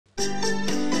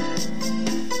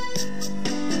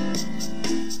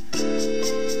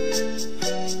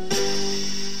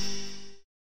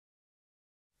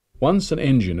Once an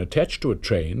engine attached to a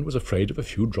train was afraid of a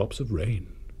few drops of rain.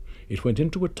 It went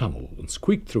into a tunnel and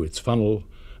squeaked through its funnel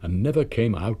and never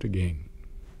came out again.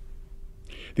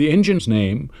 The engine's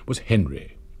name was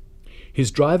Henry. His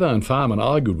driver and fireman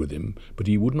argued with him, but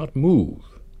he would not move.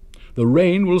 "The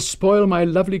rain will spoil my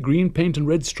lovely green paint and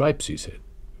red stripes," he said.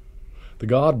 The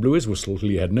guard blew his whistle till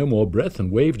he had no more breath and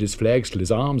waved his flags till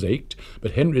his arms ached,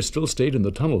 but Henry still stayed in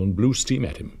the tunnel and blew steam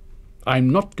at him.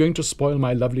 "I'm not going to spoil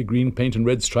my lovely green paint and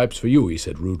red stripes for you," he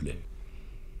said rudely.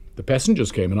 The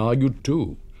passengers came and argued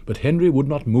too, but Henry would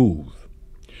not move.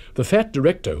 The fat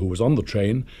director, who was on the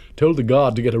train, told the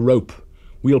guard to get a rope.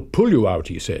 "We'll pull you out,"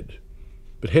 he said.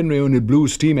 But Henry only blew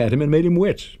steam at him and made him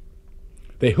wet.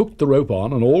 They hooked the rope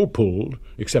on and all pulled,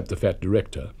 except the fat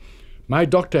director. "My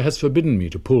doctor has forbidden me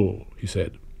to pull," he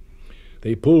said.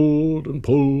 They pulled and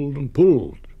pulled and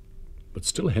pulled, but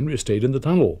still Henry stayed in the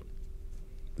tunnel.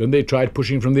 Then they tried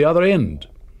pushing from the other end.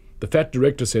 The fat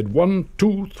director said, "1,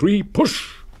 2, 3, push,"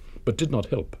 but did not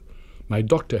help. "My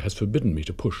doctor has forbidden me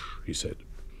to push," he said.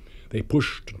 They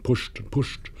pushed and pushed and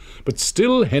pushed, but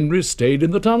still Henry stayed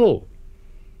in the tunnel.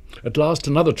 At last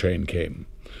another train came.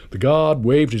 The guard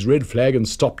waved his red flag and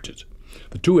stopped it.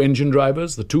 The 2 engine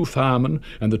drivers, the 2 firemen,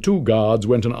 and the 2 guards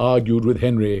went and argued with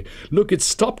Henry. "Look, it's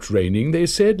stopped raining," they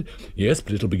said. "Yes,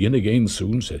 but it'll begin again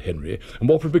soon," said Henry. "And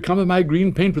what will become of my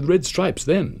green paint with red stripes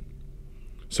then?"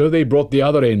 So they brought the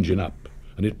other engine up,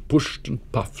 and it pushed and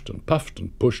puffed and puffed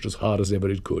and pushed as hard as ever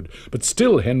it could. But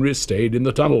still Henry stayed in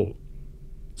the tunnel.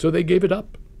 So they gave it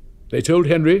up. They told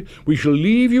Henry, "We shall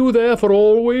leave you there for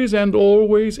always and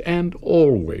always and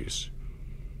always."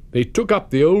 They took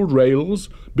up the old rails,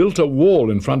 built a wall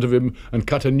in front of him, and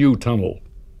cut a new tunnel.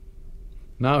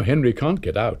 Now Henry can't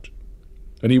get out,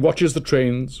 and he watches the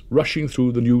trains rushing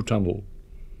through the new tunnel.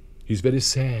 He's very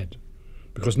sad,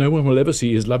 because no one will ever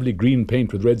see his lovely green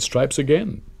paint with red stripes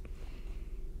again.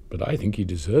 But I think he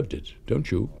deserved it, don't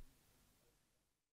you?